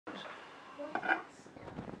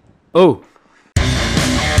Oh!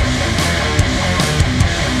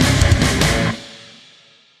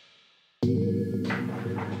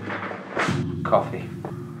 Coffee.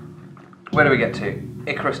 Where do we get to?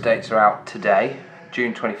 Icarus dates are out today,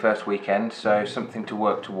 June 21st weekend, so something to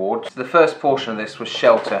work towards. The first portion of this was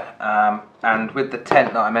shelter, and with the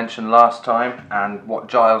tent that I mentioned last time and what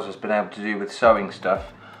Giles has been able to do with sewing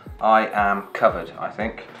stuff, I am covered, I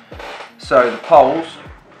think. So the poles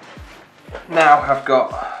now have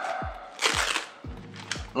got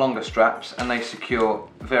longer straps and they secure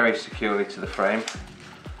very securely to the frame,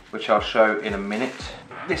 which I'll show in a minute.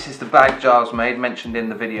 This is the bag Giles made, mentioned in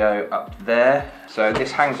the video up there. So this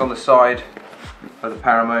hangs on the side of the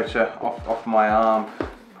paramotor, off my arm,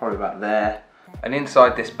 probably about there. And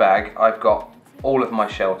inside this bag I've got all of my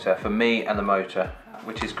shelter for me and the motor,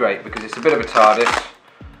 which is great because it's a bit of a TARDIS,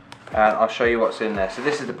 and I'll show you what's in there. So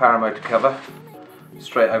this is the paramotor cover,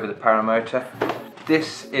 straight over the paramotor.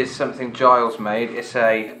 This is something Giles made. It's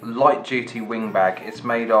a light duty wing bag. It's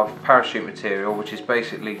made of parachute material, which is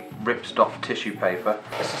basically ripstop tissue paper.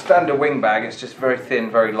 It's a standard wing bag. It's just very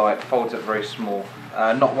thin, very light, folds up very small.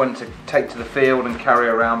 Not one to take to the field and carry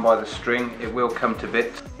around by the string. It will come to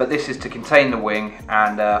bits. But this is to contain the wing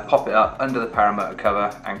and pop it up under the paramotor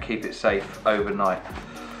cover and keep it safe overnight.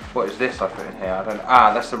 What is this I put in here? I don't know.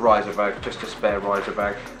 Ah, that's the riser bag, just a spare riser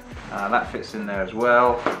bag. That fits in there as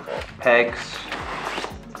well. Pegs.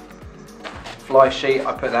 Fly sheet,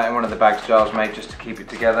 I put that in one of the bags Giles made just to keep it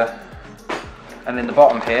together. And in the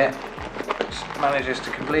bottom here, which manages to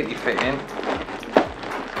completely fit in,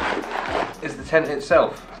 is the tent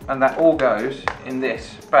itself. And that all goes in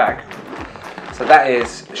this bag. So that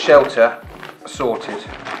is shelter sorted.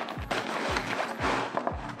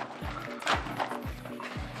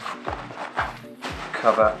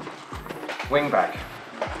 Cover, wing bag.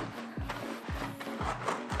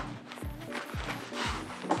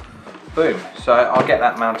 Boom, so I'll get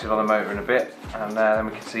that mounted on the motor in a bit and then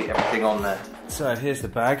we can see everything on there. So here's the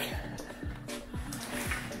bag.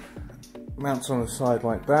 Mounts on the side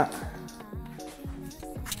like that.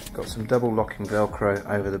 Got some double locking Velcro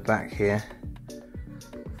over the back here.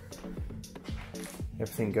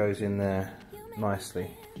 Everything goes in there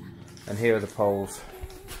nicely. And here are the poles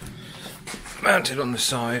mounted on the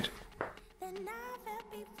side.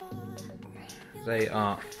 They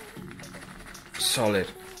are solid.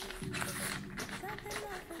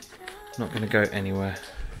 Not going to go anywhere.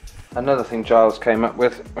 Another thing Giles came up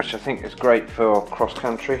with, which I think is great for cross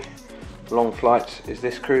country, long flights, is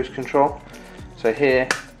this cruise control. So here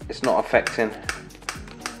it's not affecting,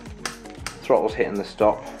 throttle's hitting the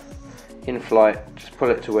stop. In flight, just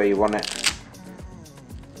pull it to where you want it.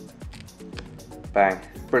 Bang,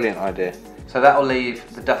 brilliant idea. So that will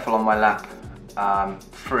leave the duffel on my lap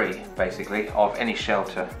free, basically, of any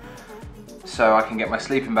shelter. So I can get my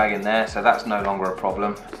sleeping bag in there, so that's no longer a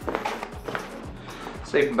problem.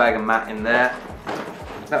 Sleeping bag and mat in there.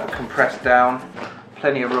 That will compress down.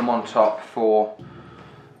 Plenty of room on top for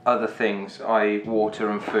other things, i.e. water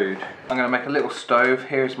and food. I'm going to make a little stove.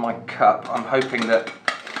 Here's my cup. I'm hoping that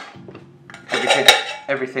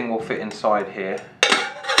everything will fit inside here.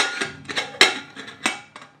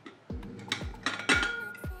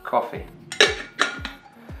 Coffee.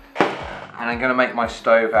 And I'm going to make my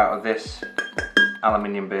stove out of this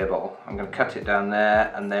aluminium beer bottle. I'm going to cut it down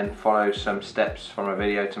there and then follow some steps from a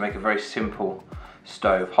video to make a very simple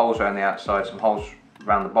stove. Holes around the outside, some holes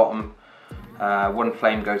around the bottom. One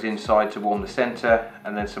flame goes inside to warm the centre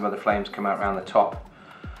and then some other flames come out around the top.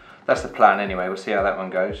 That's the plan anyway, we'll see how that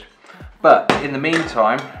one goes. But in the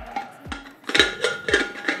meantime,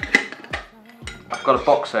 I've got a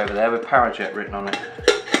box over there with Parajet written on it.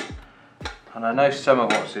 And I know some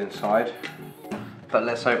of what's inside, but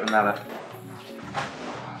let's open that up.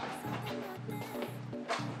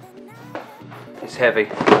 It's heavy.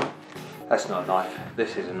 That's not a knife,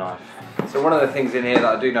 this is a knife. So one of the things in here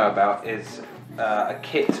that I do know about is a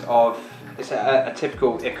kit of, it's a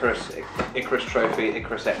typical Icarus Trophy,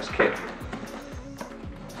 Icarus X kit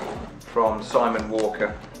from Simon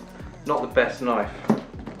Walker. Not the best knife.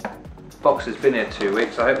 Box has been here 2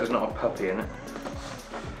 weeks, I hope there's not a puppy in it.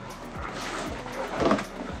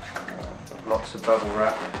 Lots of bubble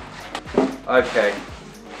wrap. Okay.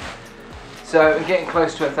 So I'm getting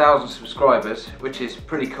close to 1,000 subscribers, which is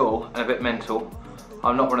pretty cool and a bit mental.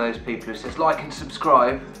 I'm not one of those people who says like and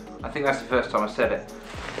subscribe. I think that's the first time I said it.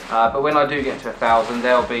 But when I do get to 1,000,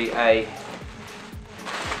 there'll be a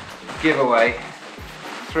giveaway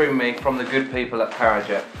through me from the good people at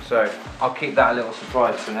Parajet. So I'll keep that a little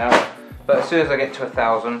surprise for now. But as soon as I get to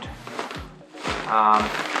 1,000,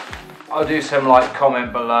 I'll do some like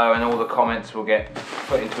comment below and all the comments will get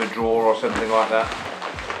put into a drawer or something like that.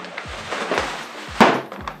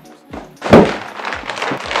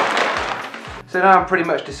 So now I'm pretty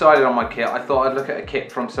much decided on my kit. I thought I'd look at a kit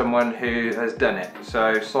from someone who has done it.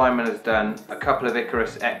 So Simon has done a couple of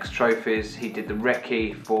Icarus X trophies. He did the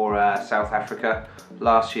recce for South Africa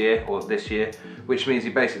last year, or this year, which means he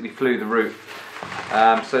basically flew the route.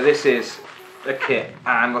 So this is a kit,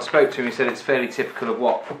 and I spoke to him, he said it's fairly typical of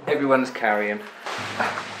what everyone's carrying.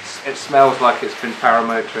 It smells like it's been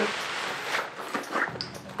paramotoring.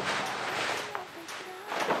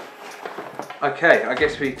 Okay, I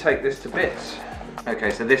guess we take this to bits.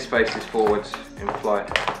 Okay, so this faces forwards in flight.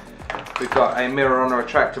 We've got a mirror on a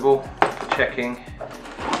retractable for checking,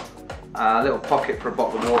 a little pocket for a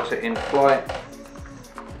bottle of water in flight,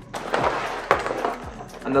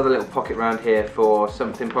 another little pocket around here for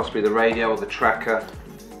something, possibly the radio or the tracker,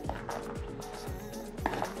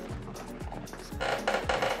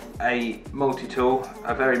 a multi-tool,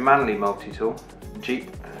 a very manly multi-tool,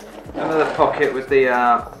 Jeep, another pocket with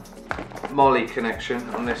the Molly connection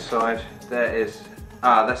on this side. There is,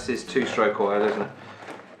 this is 2-stroke oil, isn't it?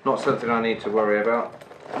 Not something I need to worry about.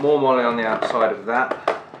 More Molly on the outside of that.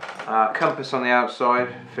 Compass on the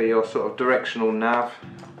outside for your sort of directional nav.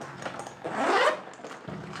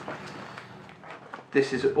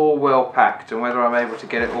 This is all well packed, and whether I'm able to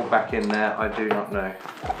get it all back in there, I do not know.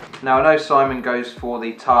 Now I know Simon goes for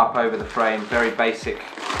the tarp over the frame, very basic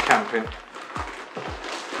camping.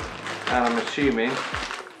 And I'm assuming,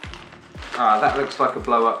 that looks like a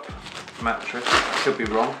blow-up mattress. I could be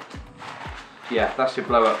wrong. Yeah, that's your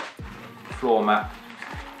blow-up floor mat.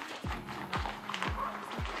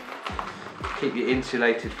 Keep you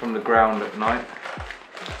insulated from the ground at night.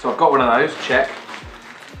 So I've got one of those, check.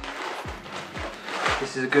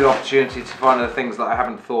 This is a good opportunity to find the things that I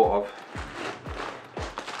haven't thought of.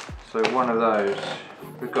 So one of those.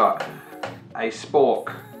 We've got a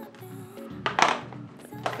spork,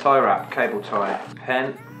 tie wrap, cable tie,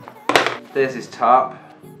 pen. There's his tarp,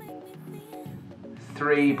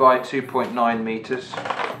 3 by 2.9 meters,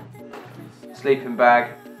 sleeping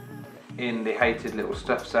bag in the hated little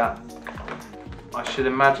stuff sack. I should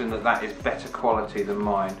imagine that that is better quality than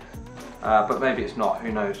mine, but maybe it's not,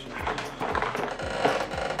 who knows.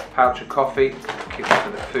 Pouch of coffee, keep it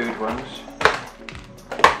for the food ones.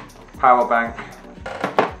 Power bank,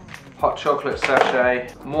 hot chocolate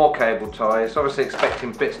sachet, more cable ties, obviously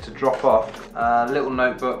expecting bits to drop off. Little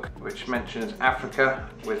notebook which mentions Africa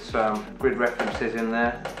with some grid references in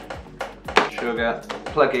there. Sugar,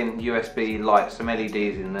 plug-in USB light, some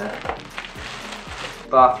LEDs in there.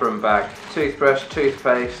 Bathroom bag, toothbrush,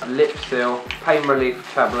 toothpaste, lip seal, pain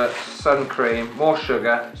relief tablets, sun cream, more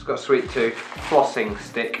sugar, it's got a sweet tooth, flossing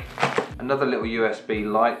stick, another little USB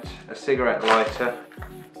light, a cigarette lighter,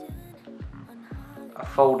 a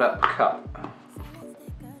fold-up cup,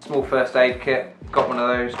 small first aid kit, got one of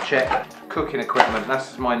those, check. Cooking equipment,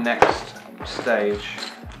 that's my next stage.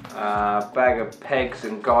 Bag of pegs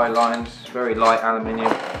and guy lines, very light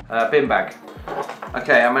aluminium, bin bag.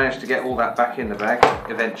 Okay, I managed to get all that back in the bag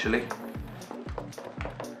eventually.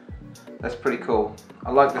 That's pretty cool.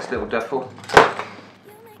 I like this little duffel.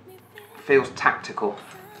 Feels tactical.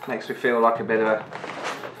 Makes me feel like a bit of a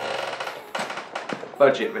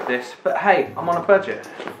budget with this. But hey, I'm on a budget.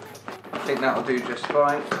 I think that'll do just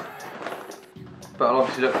fine. But I'll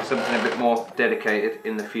obviously look for something a bit more dedicated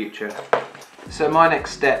in the future. So my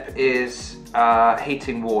next step is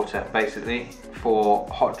heating water, basically, for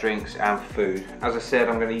hot drinks and food. As I said,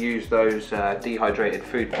 I'm going to use those dehydrated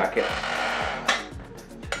food packets.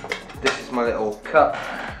 This is my little cup.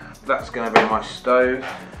 That's going to be my stove.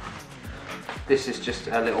 This is just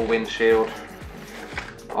a little windshield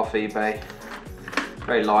off eBay.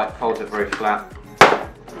 Very light, folds it very flat.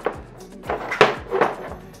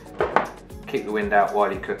 Keep the wind out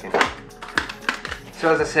while you're cooking.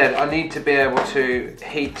 So as I said, I need to be able to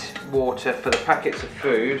heat water for the packets of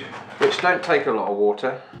food, which don't take a lot of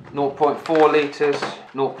water. 0.4 litres,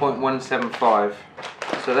 0.175.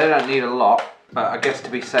 So they don't need a lot, but I guess to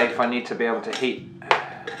be safe I need to be able to heat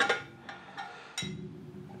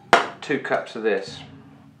 2 cups of this.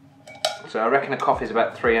 So I reckon a coffee is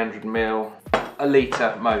about 300 ml, a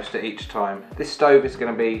litre most at each time. This stove is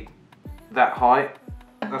going to be that height.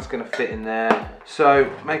 That's going to fit in there. So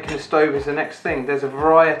making a stove is the next thing. There's a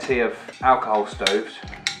variety of alcohol stoves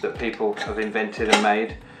that people have invented and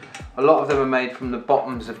made. A lot of them are made from the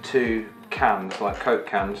bottoms of 2 cans, like Coke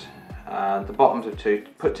cans. The bottoms of 2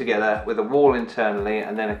 put together with a wall internally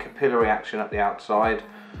and then a capillary action up the outside.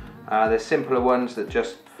 There's simpler ones that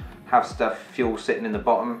just have fuel sitting in the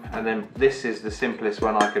bottom, and then this is the simplest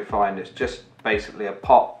one I could find. It's just basically a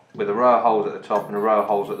pot with a row of holes at the top and a row of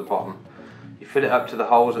holes at the bottom. You fill it up to the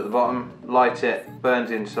holes at the bottom, light it,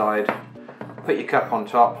 burns inside, put your cup on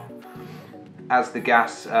top. As the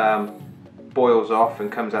gas boils off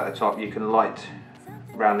and comes out the top, you can light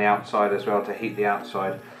around the outside as well to heat the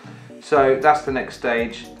outside. So that's the next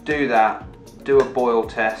stage. Do that, do a boil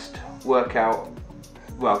test, work out,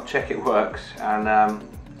 well, check it works, and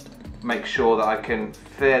make sure that I can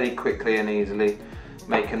fairly quickly and easily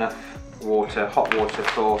make enough water, hot water,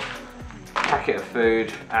 for a packet of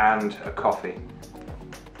food and a coffee.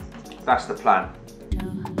 That's the plan.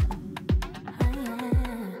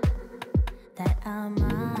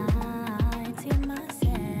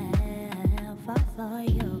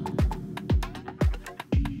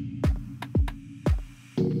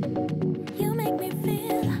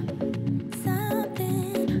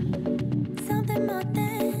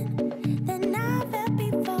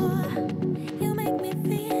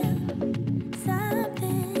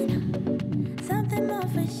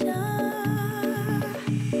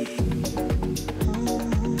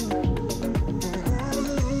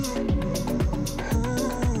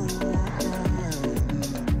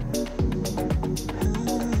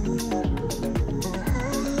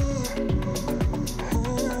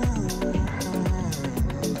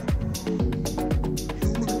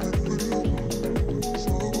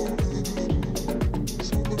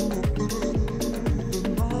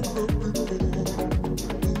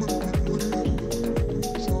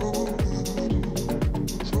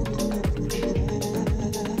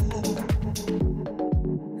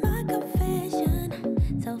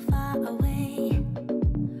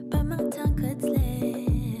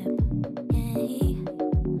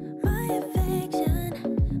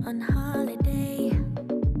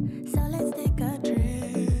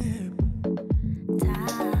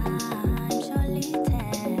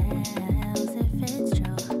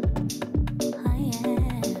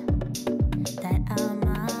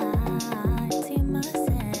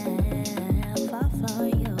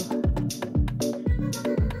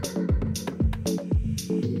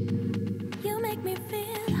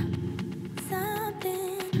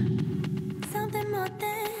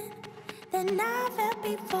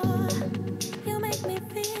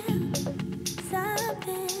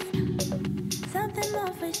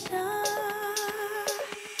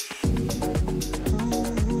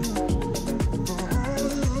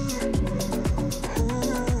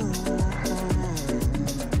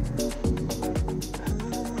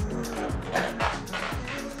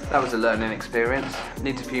 That was a learning experience.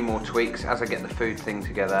 Needs a few more tweaks. As I get the food thing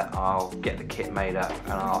together, I'll get the kit made up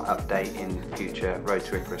and I'll update in future Road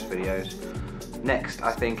to Icarus videos. Next,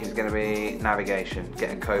 I think, is going to be navigation.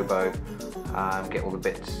 Get a Kobo, get all the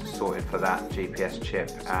bits sorted for that, GPS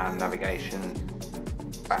chip and navigation,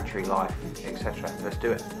 battery life, etc. Let's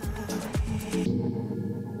do it.